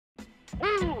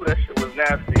Woo, that shit was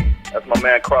nasty. That's my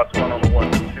man Cross One on the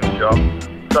 1 2, y'all.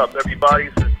 What's up, everybody?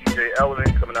 This is DJ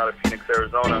Element coming out of Phoenix,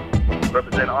 Arizona.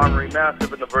 Represent Armory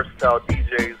Massive and the Versatile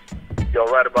DJs. Yo,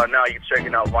 right about now, you're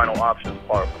checking out Vinyl Options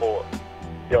Part 4.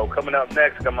 Yo, coming up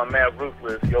next, got my man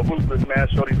Ruthless. Yo, Ruthless, man,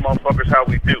 show these motherfuckers how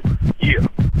we do. Yeah.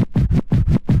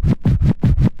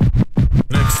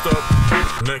 Next up,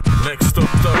 next up,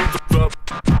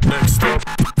 next up,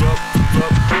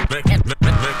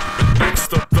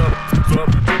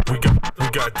 we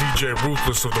got DJ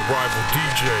Ruthless of the rival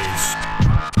DJs.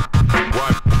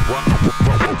 Rival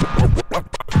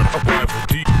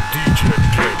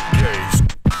DJs.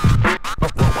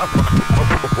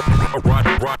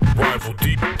 Rival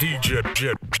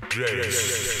DJs.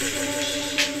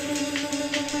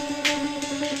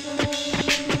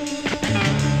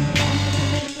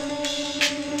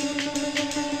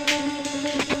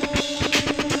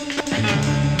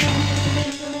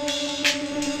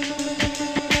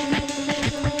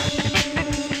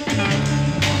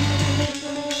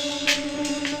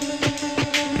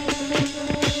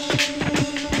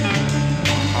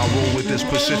 This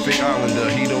Pacific Islander,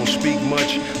 he don't speak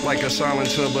much, like a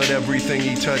silencer, but everything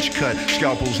he touch cut.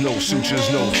 Scalpels, no sutures,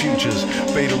 no futures.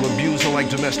 Fatal abuser like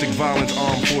domestic violence,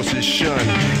 armed forces shun.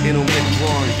 In a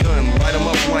withdrawn gun, light him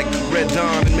up like Red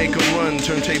Dawn and make him run.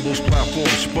 Turntables, platform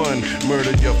spun,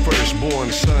 murdered your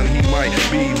firstborn son. He might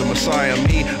be the Messiah,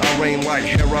 me, I reign like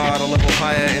Herod, a level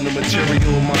higher in the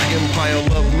material. My empire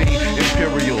loved me,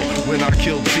 imperial. When I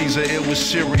killed Caesar, it was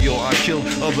cereal. I killed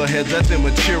other heads, that's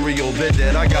immaterial. They're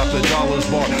dead, I got the dollars,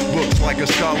 bought books like a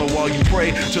scholar while you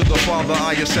pray to the Father.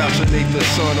 I assassinate the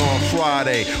Son on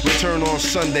Friday, return on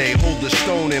Sunday, hold the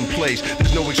stone in place.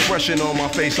 There's no expression on my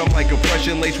face, I'm like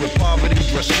oppression laced with poverty,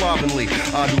 dressed slovenly.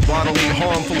 I do bodily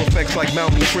harmful effects like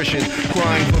malnutrition,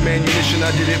 crying for manumission.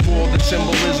 I did it for the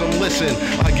symbolism. Listen,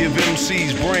 I give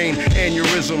MCs brain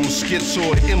aneurysms,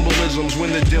 schizoid embolisms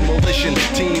when the demolition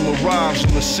team arrives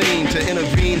on the scene to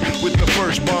intervene with the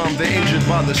first bomb. They're injured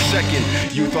by the second.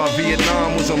 You thought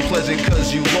Vietnam was unpleasant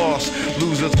cause you lost.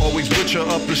 Losers always butcher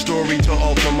up the story to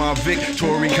alter my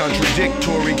victory.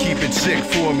 Contradictory, keep it sick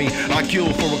for me. I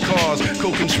kill for a cause,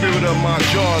 co-conspirator my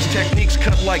jaws. Techniques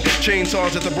cut like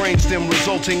chainsaws at the brainstem,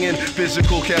 resulting in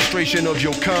physical castration of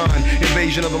your kind.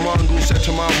 Invasion of the Mongols set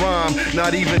to my rhyme.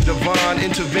 Not even divine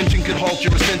intervention could halt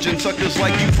your ascension. Suckers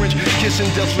like you French kissing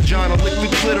death's vagina,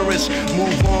 liquid clitoris.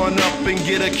 Move on up and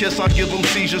get a kiss. I give them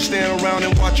seizures, stand around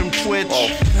and watch them twitch. Oh,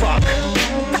 fuck.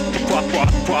 Fuck,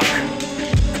 fuck, fuck.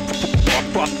 Fuck,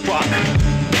 fuck, fuck.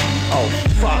 Oh,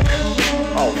 fuck.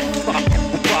 Oh, fuck,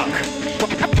 fuck.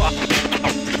 Fuck, fuck,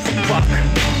 fuck.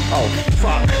 Oh,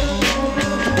 fuck.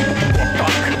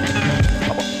 Fuck.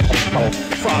 Oh,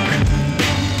 fuck.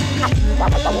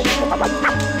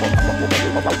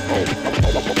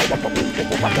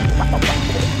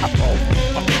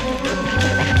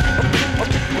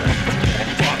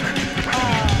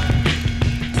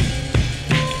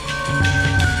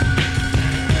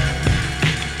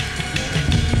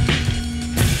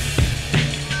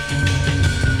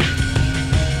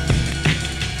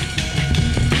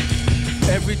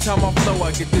 Every time I flow,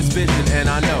 I get this vision, and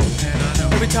I know.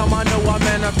 Every time I know I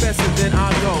manifest it, then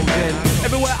I go. Then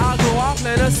everywhere I go, I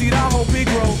plant a seed, I hope it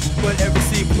grow. But every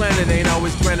seed planted ain't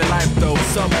always granted life, though.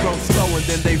 Some grow slow and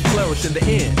then they flourish in the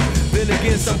end. Then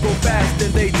again, some grow fast,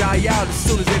 then they die out as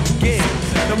soon as they begin.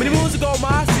 Now many moons ago,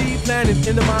 my seed planted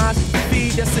in the minds to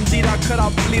feed. Yes, indeed, I cut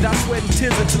out, bleed, I sweat and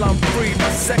tears until I'm free.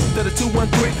 My sector, the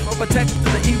 213, or protected to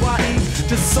the EYE.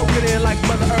 Just soak it in like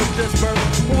Mother Earth just birth.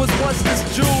 What was once this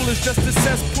jewel is just a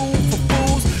cesspool for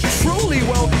fools. Truly,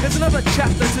 well, there's another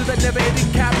chapter to that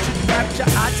never-ending captured rapture.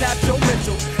 I tap your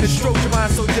mental and stroke your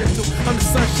mind so gentle. I'm the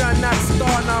sunshine, not the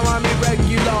star. Now I'm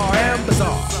irregular and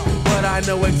bizarre, but I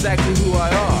know exactly who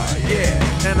I are, yeah.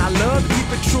 And I love to keep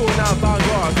it true and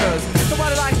avant-garde, cause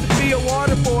nobody likes to be a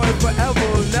water boy forever,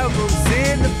 never.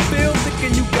 In the field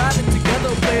thinking you got it together,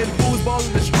 playing foosball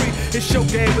in the street. It's your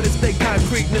game, but it's stay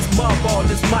concrete, and it's my ball,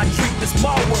 and it's my treat, and it's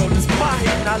my world, and it's my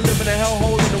heat. And I live in a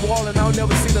hellhole in the wall, and I'll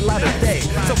never see the light of day.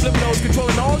 Subliminals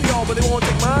controlling all y'all, but they won't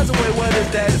take minds away. What is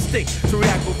that instinct to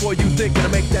react before you think and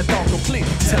to make that thought complete?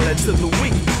 Tell it to the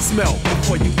weak, smell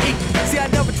before you eat. See, I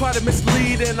never try to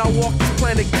mislead, and I walk this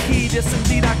planet key. Yes,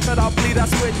 indeed, I cut, I bleed, I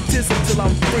sweat and tears until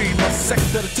I'm free. My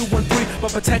sector, the 213, my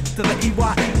protector, the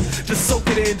EYE. Just soak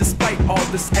it in despite all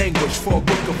this anguish for a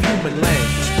book of human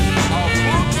language.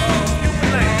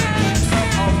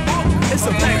 It's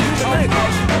a language,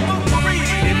 read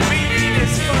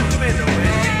is fundamental,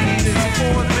 read is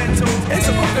fundamental. It's a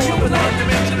book of human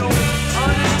undimensional,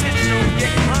 unintentional,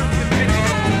 yet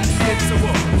unconventional. It's a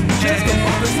book, just a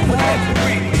book of human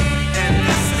language, and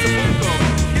this is a book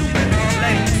of human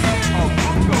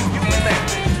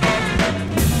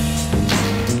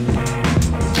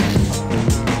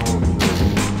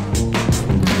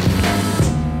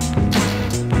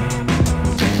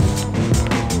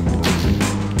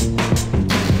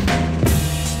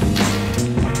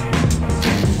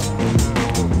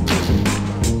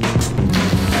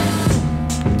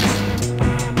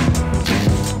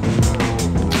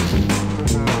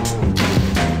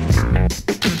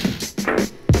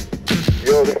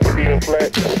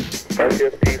flat.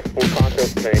 RCS Peace, full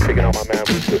contest, man. Taking out my man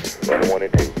Ruthless on the 1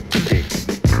 and 2. Peace.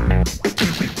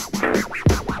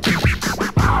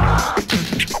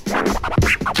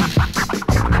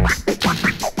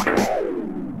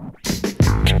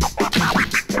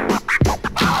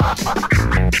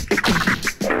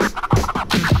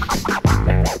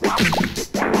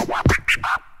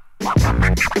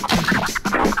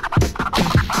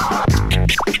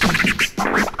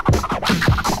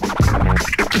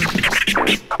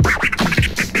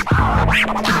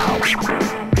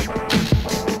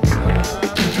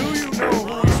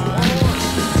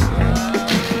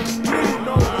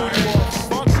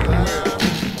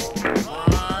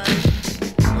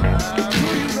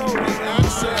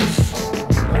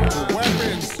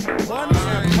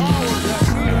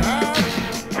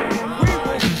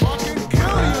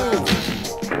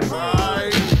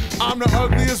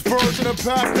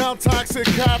 Pass down toxic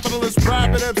capitalist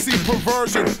rapid MC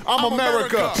perversion. I'm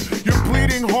America. Your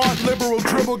bleeding heart liberal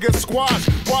dribble gets squashed.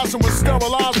 Washing with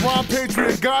sterilized rhyme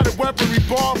patriot guided weaponry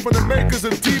borrowed from the makers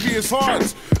of devious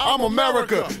hearts. I'm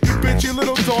America. You bitchy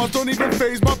little dogs don't even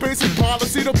phase my basic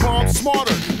policy to bomb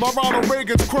smarter. My Ronald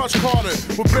Reagan's crush Carter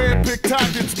with bad pick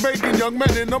tactics making young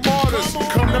men into martyrs.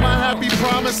 Come to my happy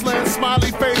promised land, smiley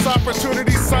face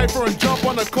opportunity cipher and jump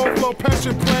on a cold flow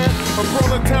pension plan. A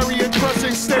proletarian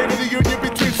crushing state of the union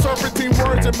between serpentine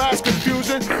words and mass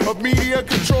confusion of media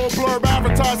control, blurb,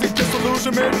 advertising,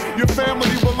 disillusionment. Your family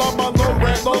will love my low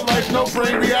rent, low life, no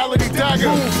brain, reality dagger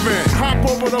movement. Hop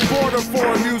over the border for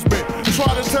amusement. Try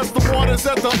to test the waters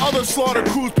at the other slaughter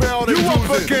crews pay all their dues. You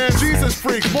up again, Jesus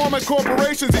freaks, Mormon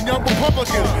corporations and young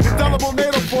Republicans. Indelible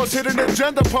native force hidden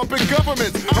agenda pumping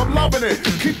governments. I'm loving it.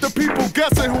 Keep the people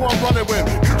guessing who I'm running with.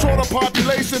 Control the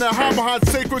population and hide behind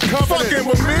sacred covenants. Fucking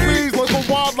with me. Please, local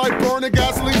wildlife burning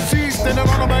gasoline seeds. Standing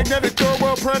on a magnetic third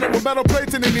world planet with metal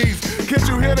plates in the knees. Can't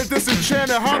you hear the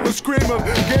disenchanted harmless scream of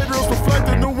Gabriel's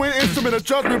reflected new wind instrument, a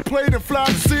judgment played in flat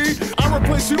sea? I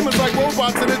replace humans like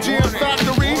robots in a GM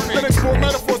factory. Then explore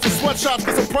metaphors to sweatshops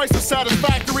cause the price is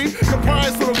satisfactory.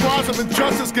 Compliance to the rise of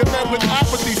injustice get met with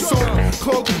apathy. So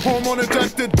cloaked, hormone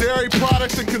injected dairy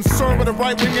products and conservative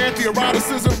right-wing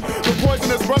anti-eroticism. The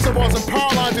poisonous reservoirs and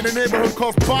power lines in the neighborhood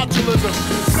called botulism.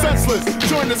 Senseless,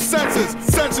 join the census.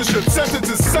 Censorship,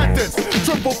 sentences, sentence.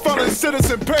 Triple felon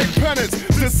citizen, pay penance.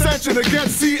 Dissension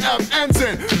against CF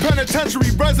ensign.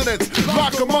 Penitentiary residents,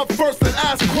 lock them up first and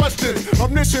ask questions.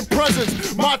 Omniscient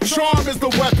presence, my charm is the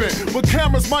weapon. With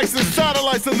cameras, mics, and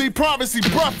satellites that leave privacy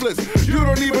breathless. You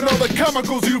don't even know the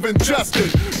chemicals you've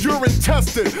ingested. Urine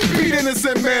tested, beat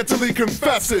innocent man till he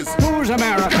confesses. Who's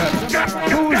America?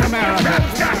 Who's America?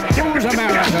 Who's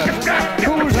America?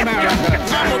 Who's America?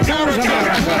 Who's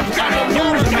America?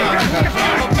 Who's America?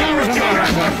 Who's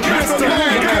America? Mr.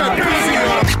 Man, get busy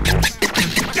on.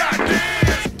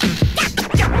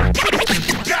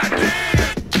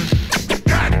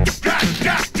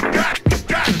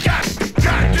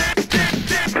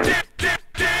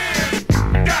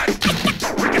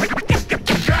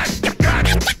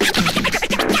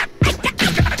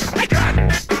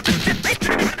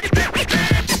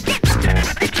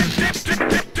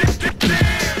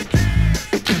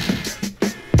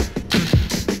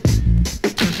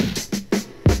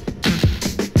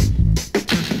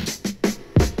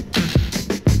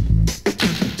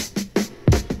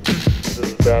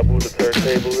 The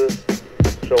turntable is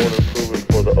showing improvement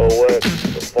for the OX,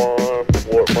 the farm,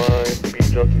 warp mine, beat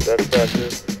junkies, X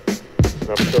Factors, and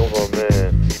I'm showing my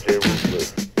man, DJ Ruthless.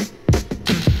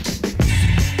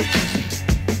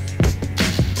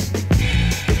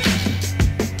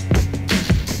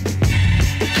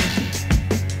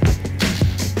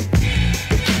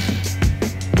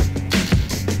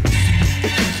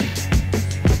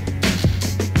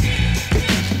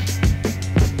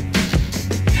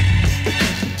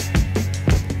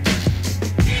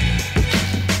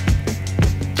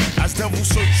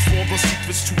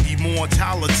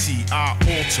 I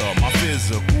alter my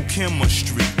physical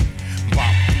chemistry.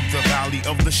 Bop the valley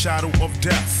of the shadow of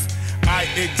death. I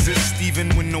exist even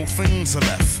when no things are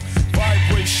left.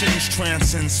 Vibrations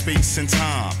transcend space and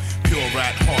time. Pure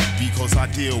at heart because I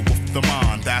deal with the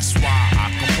mind. That's why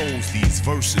I compose these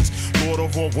verses. Lord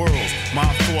of all worlds,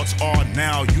 my thoughts are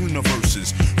now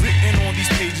universes. Written on these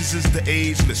pages is the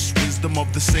ageless wisdom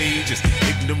of the sages.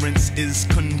 Ignorance is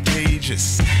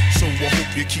contagious, so I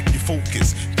hope you keep your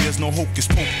focus. There's no hocus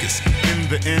pocus. In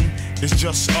the end, it's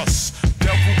just us.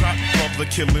 Devil got brother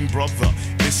killing brother.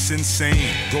 It's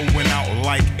insane, going out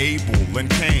like Abel and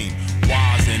Cain.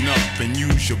 Wisen up and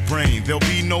use your brain. There'll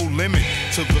be no limit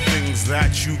to the things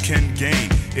that you can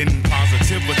gain. In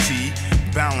positivity,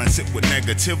 balance it with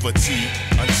negativity.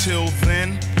 Until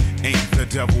then, ain't the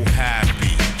devil happy?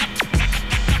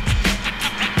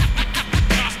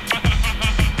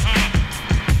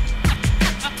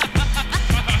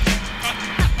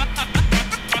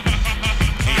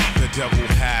 Ain't the devil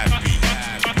happy?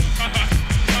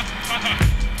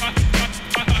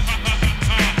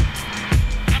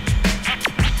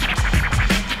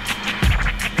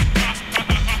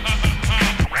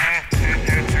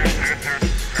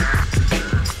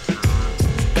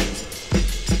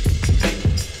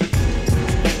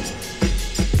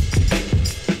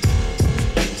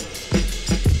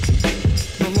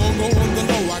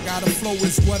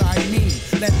 Is what I mean.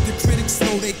 Let the critics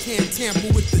know they can't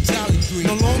tamper with the Jolly Green.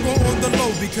 No longer on the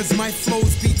low because my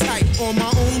flows be tight. On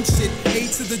my own shit, A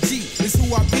to the G is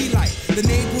who I be like. The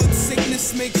neighborhood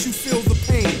sickness makes you feel the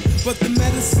pain, but the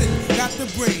medicine got the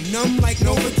brain numb like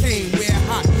Novocaine. We're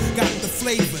hot, got the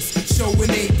flavors, showing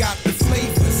they got the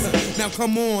flavors. Now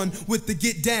come on with the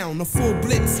get down, a full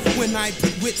blitz when I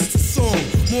put wits to song.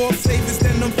 More flavors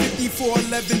than them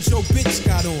 5411 Joe bitch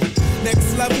got on.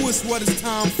 Next level is what it's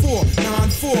time for.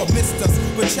 9-4 missed us,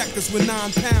 but check us with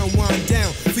 9 pound wind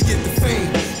down. Forget the fame,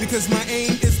 because my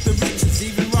aim is the riches.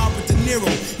 Even Robert De Niro,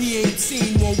 he ain't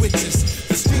seen more witches.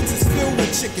 The streets is filled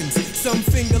with chickens, some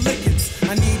finger lickings.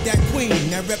 I need that queen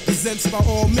that represents by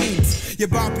all means. You're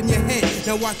bopping your head,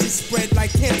 now watch it spread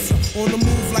like cancer. On the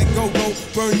move like go-go,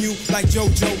 burn you like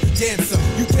JoJo Dancer.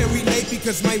 You can relate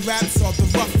because my raps are the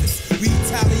roughest.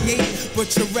 Retaliate, but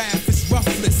your rap is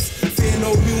ruthless. Fear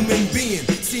no human being,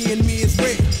 seeing me is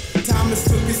rare. Time has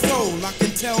took its toll, I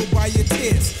can tell by your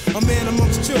tears. A man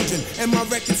amongst children, and my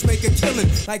records make a killing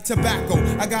like tobacco.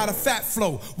 I got a fat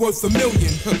flow, worth $1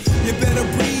 million. You better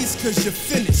breeze, cause you're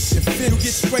finished. You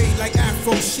get sprayed like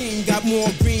Afro Sheen, got more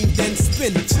green than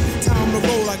spinach. Time to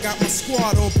roll, I got my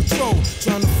squad on patrol,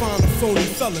 trying to find the phony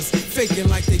fellas, faking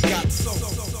like they got soul.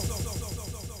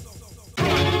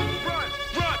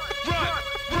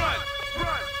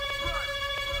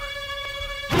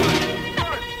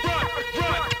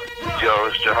 Yo,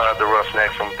 it's Jihad the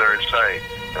Roughneck from Third Sight.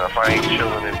 And if I ain't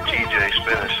chilling in TJ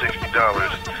spending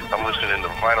 $60, I'm listening to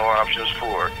Vinyl Options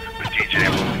 4 with DJ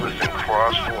Ruthless and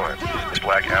Cross One. It's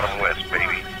Black Adam West,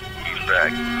 baby. He's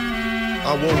back.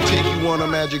 I won't take you on a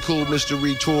magical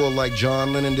mystery tour like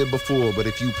John Lennon did before, but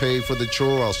if you pay for the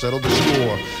chore, I'll settle the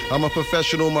score. I'm a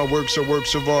professional, my works are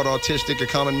works of art, artistic, a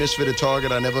common misfit, a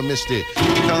target, I never missed it.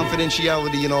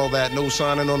 Confidentiality and all that, no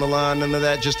signing on the line, none of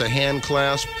that, just a hand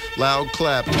clasp, loud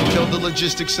clap. Tell the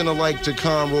logistics and the like to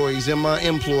conroys in my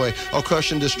employ. I'll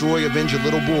crush and destroy, avenge a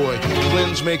little boy.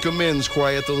 Cleanse, make amends,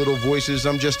 quiet the little voices.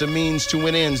 I'm just a means to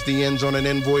an ends, the ends on an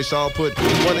invoice. I'll put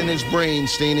one in his brain,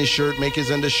 stain his shirt, make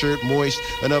his undershirt moist.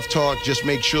 Enough talk, just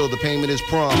make sure the payment is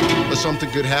prompt, or something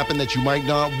could happen that you might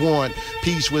not want.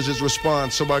 Peace was his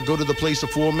response, so I go to the place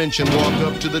aforementioned, walk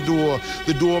up to the door.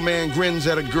 The doorman grins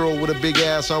at a girl with a big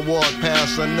ass. I walk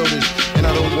past unnoticed, and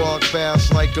I don't walk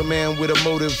fast like a man with a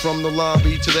motive. From the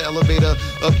lobby to the elevator,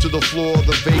 up to the floor,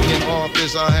 the vacant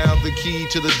office. I have the key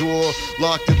to the door,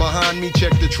 locked it behind me.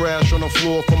 Check the trash on the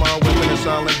floor for my weapon, a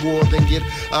silent war. Then get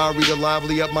Ari to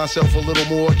lively up myself a little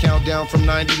more. Count down from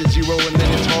 90 to 0, and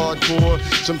then it's hardcore.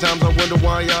 Sometimes I wonder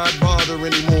why I'd bother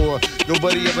anymore.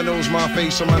 Nobody ever knows my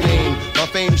face or my name. My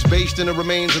fame's based in the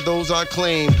remains of those I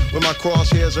claim. When my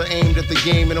crosshairs are aimed at the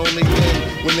game, and only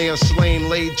then, when they are slain,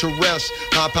 laid to rest.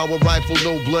 High power rifle,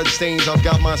 no blood stains. I've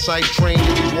got my sight trained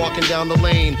and he's walking down the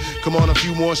lane. Come on, a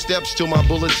few more steps till my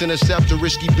bullets intercept a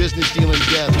risky business dealing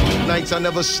death. Nights I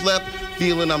never slept,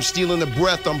 feeling I'm stealing the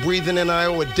breath. I'm breathing and I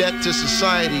owe a debt to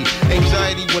society.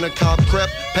 Anxiety when a cop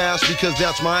crept past, because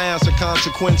that's my ass. A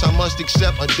consequence I must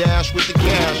accept, a dash with the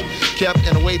cash kept,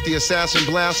 and await the assassin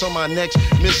blast on my next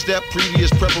misstep. Previous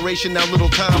preparation, now little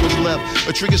time is left.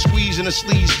 A trigger squeeze and a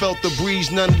sleaze, felt the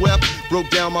breeze, none wept. Broke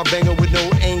down my banger with no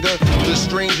anger. The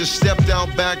stranger stepped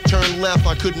out back, turned left.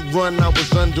 I couldn't run, I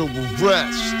was under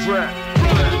arrest.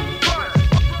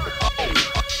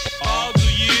 All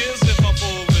the years if I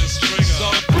pull this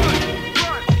trigger.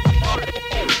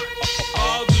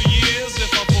 All the years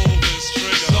if I pull this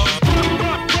trigger.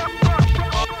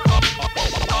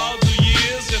 All the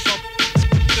years if I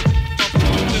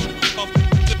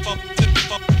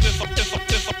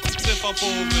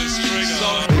pull this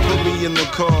trigger. They put me in the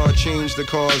car, changed the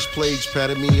car's plates,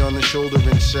 patted me on the shoulder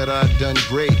and said I'd done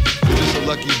great. Is this a a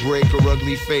lucky break or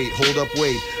ugly fate. Hold up,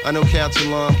 wait. I know cats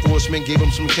in law enforcement gave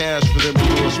them some cash for their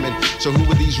endorsement. So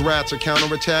who are these rats? A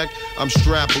counterattack? I'm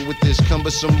strapped with this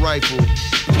cumbersome rifle.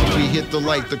 We hit the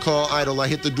light, the car idle. I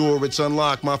hit the door, it's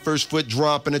unlocked. My first foot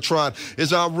drop in a trot.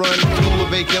 As I run through a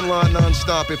vacant lot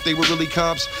non-stop. If they were really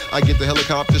cops, I get the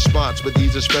helicopter spots. But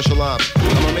these are special ops.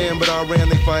 I'm a man, but I ran,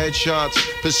 they fired shots.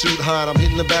 Pursuit hot, I'm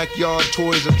hitting the backyard,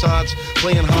 toys of tots.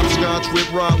 Playing hopscotch with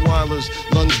Rottweilers.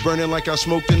 Lungs burning like I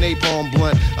smoked a napalm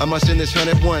blunt. I must end this hunt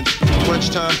at once. Crunch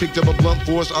time, picked up a blunt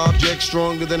force object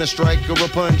stronger than a strike or a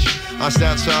punch. I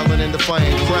sat silent and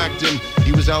defiant, cracked him.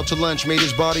 He was out to lunch, made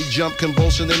his body jump,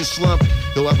 convulsing then slump.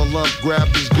 He'll have a lump,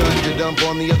 grabbed his gun to dump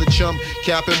on the other chump.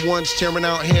 Cap him once, tearing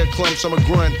out hair clumps, I'm a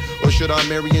grunt. Or should I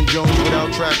Marion Jones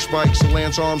without track spikes? Or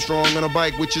Lance Armstrong on a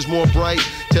bike, which is more bright?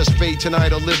 Test fate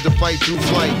tonight, or live to fight through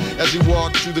flight. As he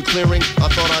walked through the clearing, I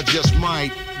thought I just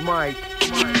might.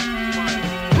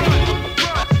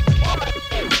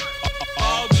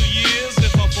 All the years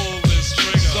if I pull this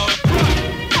trigger.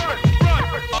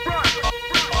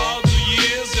 All the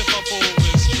years if I pull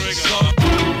this trigger.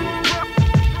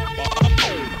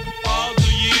 All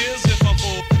the years if I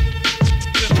pull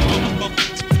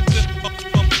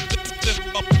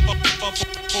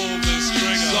this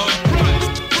trigger.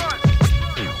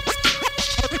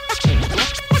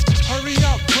 Hurry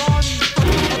up, run.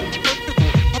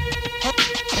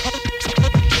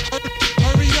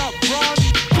 Hurry up, run.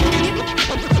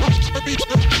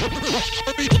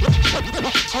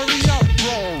 Hurry up,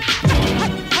 bro.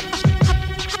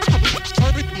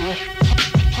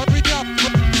 Hurry up,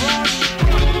 run.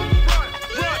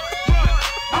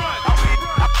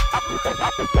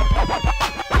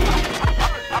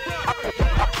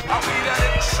 I'll be that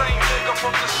insane nigga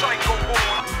from the psycho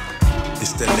ward.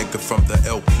 It's that nigga from the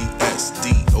LPS,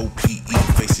 DOPE.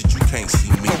 Face it, you can't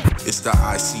see me. It's the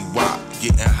ICY,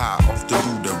 getting high off the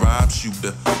Buddha rhyme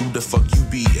shooter. Who the fuck you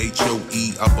be?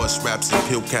 HOE. I bust raps and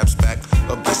pill caps back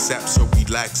of the sap, so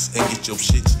relax and get your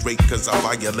shit straight. Cause I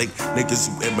violate niggas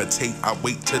who imitate. I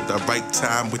wait till the right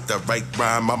time with the right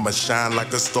rhyme. I'ma shine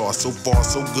like a star, so far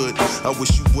so good. I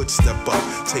wish you would step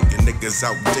up, taking niggas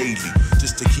out daily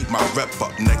just to keep my rep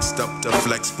up. Next up to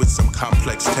flex with some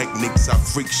complex techniques. I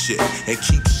freak shit and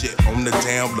keep shit on the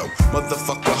down low.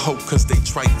 Motherfucker hope cause they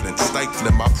trifling,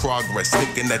 stifling my progress,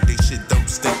 thinking that they shit don't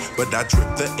stink. But I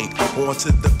drip the ink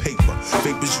onto the paper,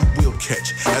 vapors you will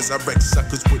catch. As I wreck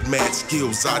suckers with mad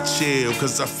skills, I chill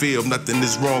cause I feel nothing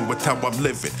is wrong with how I'm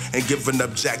living. And giving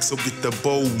up jack, so get the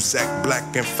bowls, act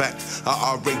black. In fact,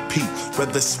 I RAP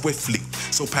rather swiftly.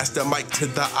 So pass the mic to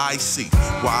the ICYLEEIB.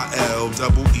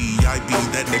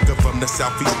 That nigga from the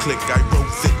southeast click, I roll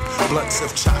thick, blunts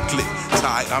of chocolate.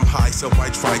 Tie, I'm high, so I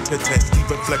try to test,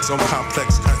 even flex on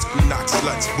complex cuts. We knock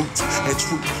sluts, boots, and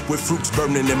truth with fruits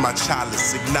burning in my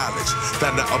chalice. Acknowledge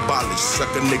that I abolish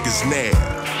sucker niggas now.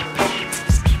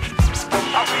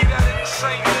 I'll be that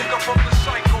insane nigga from the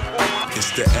psycho ward.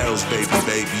 It's the L's, baby,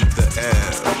 the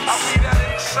L. I'll be that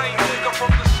insane nigga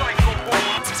from the psycho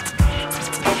ward.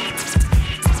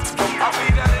 I'll be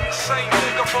that insane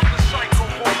nigga from the psycho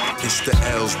ward. It's the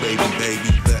L's, baby,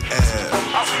 the L.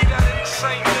 I'll be that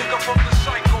insane nigga from the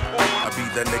psycho ward. I be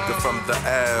that nigga from the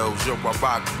L's, yo, I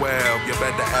rock well. You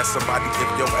better ask somebody if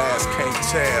your ass can't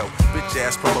tell. Bitch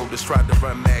ass promoters try to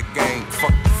run that game,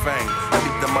 fuck the fame. I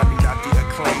need the money, not the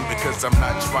acclaim, because I'm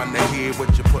not trying to hear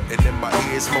what you're putting in my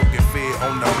ear. Smoking fear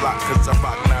on the block, cause I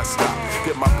rock non-stop.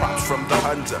 Get my props from the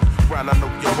underground, I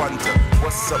know you wonder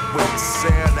what's up with the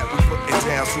sound that we putting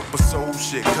down. Super soul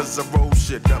shit, cause I roll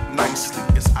shit up nicely.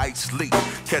 It's Icy Lee,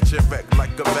 catch a wreck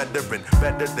like a veteran.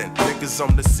 Better than niggas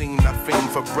on the scene, I fiend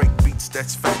for break beats.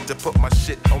 That's fact, to put my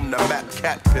shit on the map.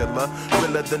 Caterpillar,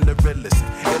 realer than the realest,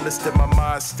 illest in my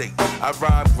mind state. I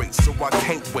rhyme great, so I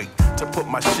can't wait to put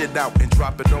my shit out and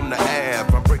drop it on the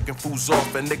Ave. I'm breaking fools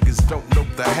off and niggas don't know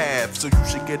the half. So you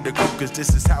should get the crew, cause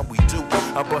this is how we do.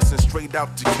 I'm busting straight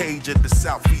out the cage at the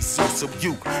southeast, so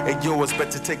you and yours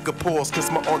better take a pause, cause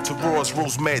my entourage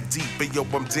rolls mad deep. And yo,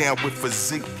 I'm down with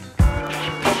physique.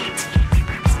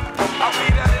 I'll be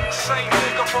that insane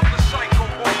nigga from the psycho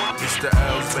ward. It's the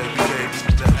L's, baby,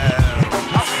 the L.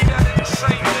 I'll be that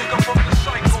insane nigga from the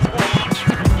psycho ward.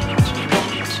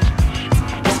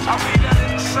 I'll be that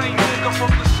insane nigga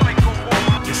from the psycho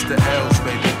ward. It's the L's,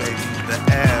 baby, the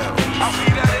L. I'll be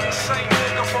that insane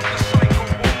nigga from the psycho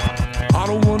ward. I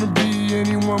don't wanna be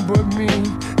anyone but me,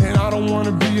 and I don't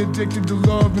wanna be addicted to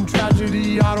love and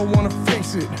tragedy. I don't wanna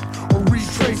face it or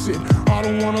retrace it. I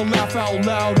don't wanna laugh out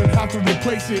loud and have to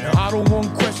replace it. I don't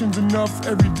want questions enough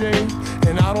every day,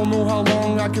 and I don't know how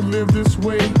long I can live this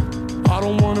way. I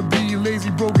don't wanna be lazy,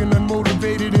 broken,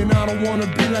 unmotivated. And I don't wanna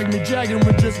be like Mick Jagger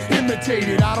and just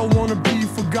imitated. I don't wanna be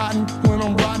forgotten when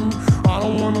I'm rotten. I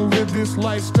don't wanna live this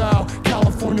lifestyle,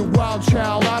 California wild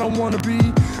child. I don't wanna be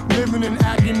living in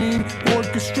agony,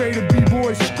 orchestrated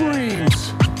b-boy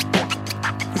screams.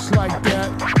 It's like that.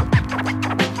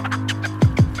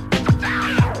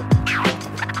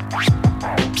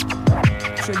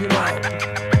 Check it out.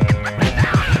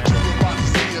 You're about to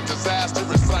see a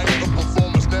disastrous sight. The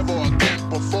performance never again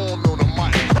performed on the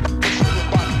mic.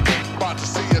 You're about to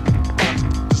see it.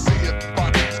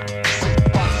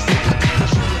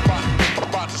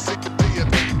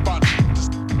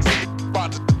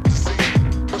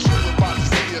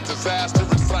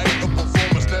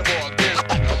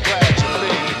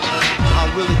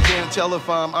 Tell if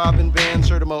I'm Ivan Van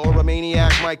Sertima or a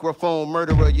maniac microphone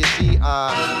murderer. You see,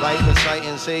 I write, recite,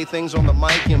 and say things on the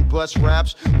mic and bust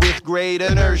raps with great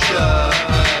inertia.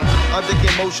 Object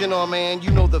in motion, oh man, you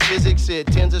know the physics. It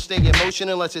tends to stay in motion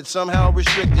unless it's somehow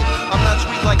restricted. I'm not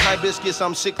sweet like hibiscus,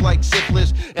 I'm sick like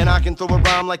syphilis, and I can throw a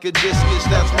rhyme like a discus.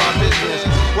 That's my business.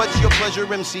 What's your pleasure,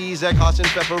 MCs? At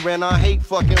Hasenpfeffer, and I hate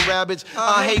fucking rabbits.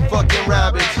 I hate fucking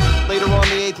rabbits. Later on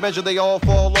the 8th measure, they all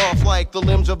fall off like the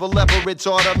limbs of a leopard. It's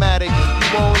automatic.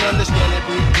 You won't understand it.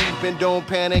 Breathe deep and don't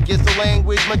panic. It's the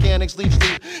language mechanics. Leave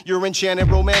sleep. You're enchanted.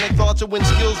 Romantic thoughts of when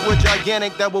skills were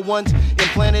gigantic that were once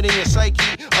implanted in your psyche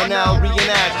are now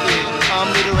reenacted. I'm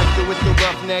the director with the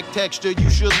roughneck texture. You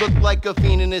should look like a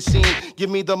fiend in this scene. Give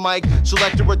me the mic,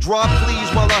 selector a drop, please,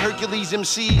 while I Hercules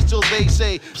MCs till they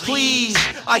say, please,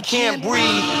 I can't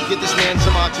breathe. Get this man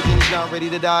some oxygen. He's not ready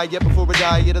to die yet before a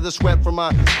diet of the sweat from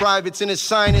my privates and his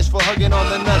sinus for hugging on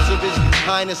the nuts of his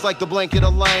highness like the blanket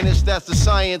of Linus. That's the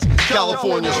science,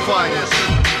 California's finest.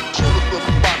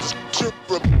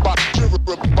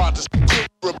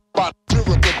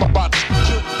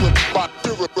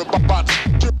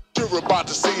 You're about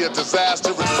to see a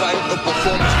disaster sight. A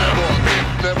performance never again,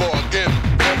 never again,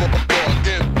 never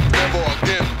again, never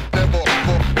again, never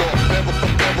again.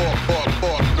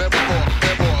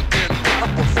 I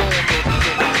perform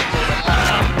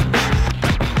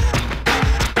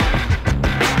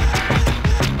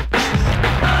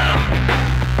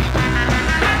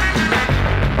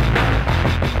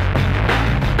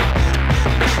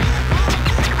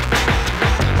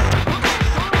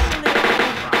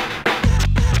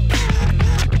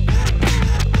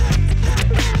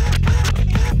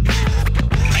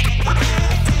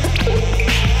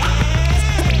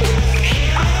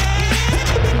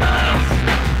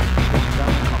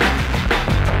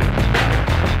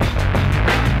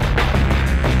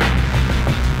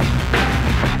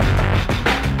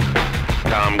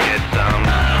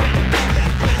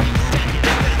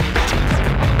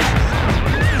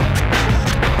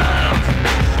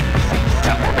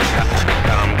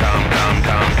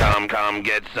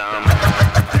get some.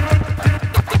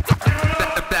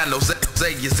 Thanos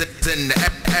is in the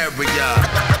area.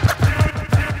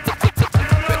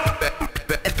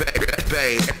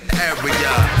 Bay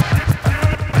area.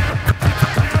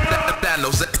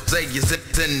 Thanos is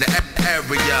in the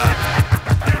area.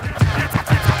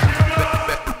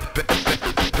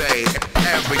 Bay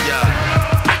area.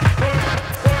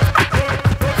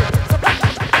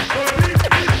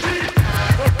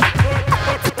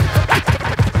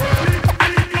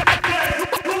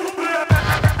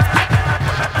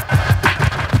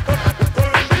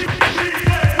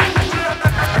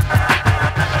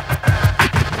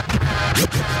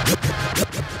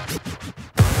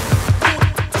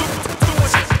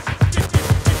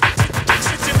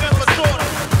 the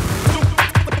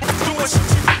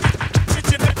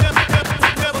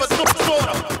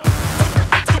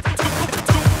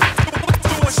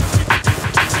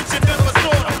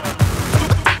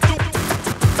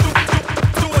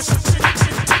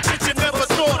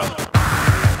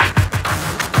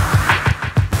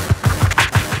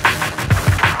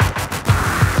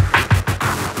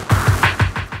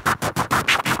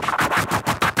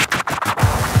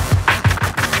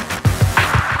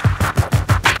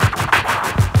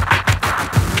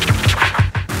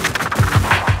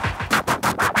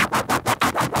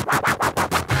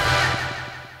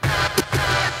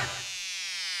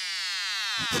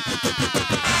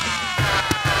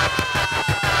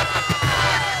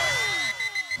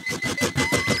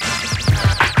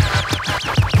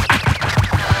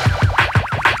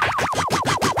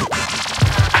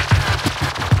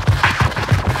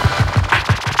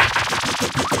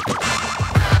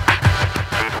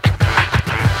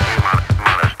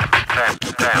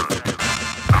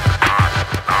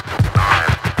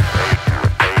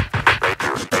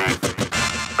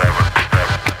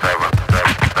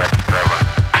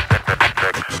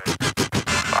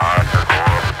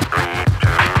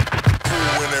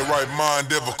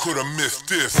could have missed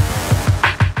this.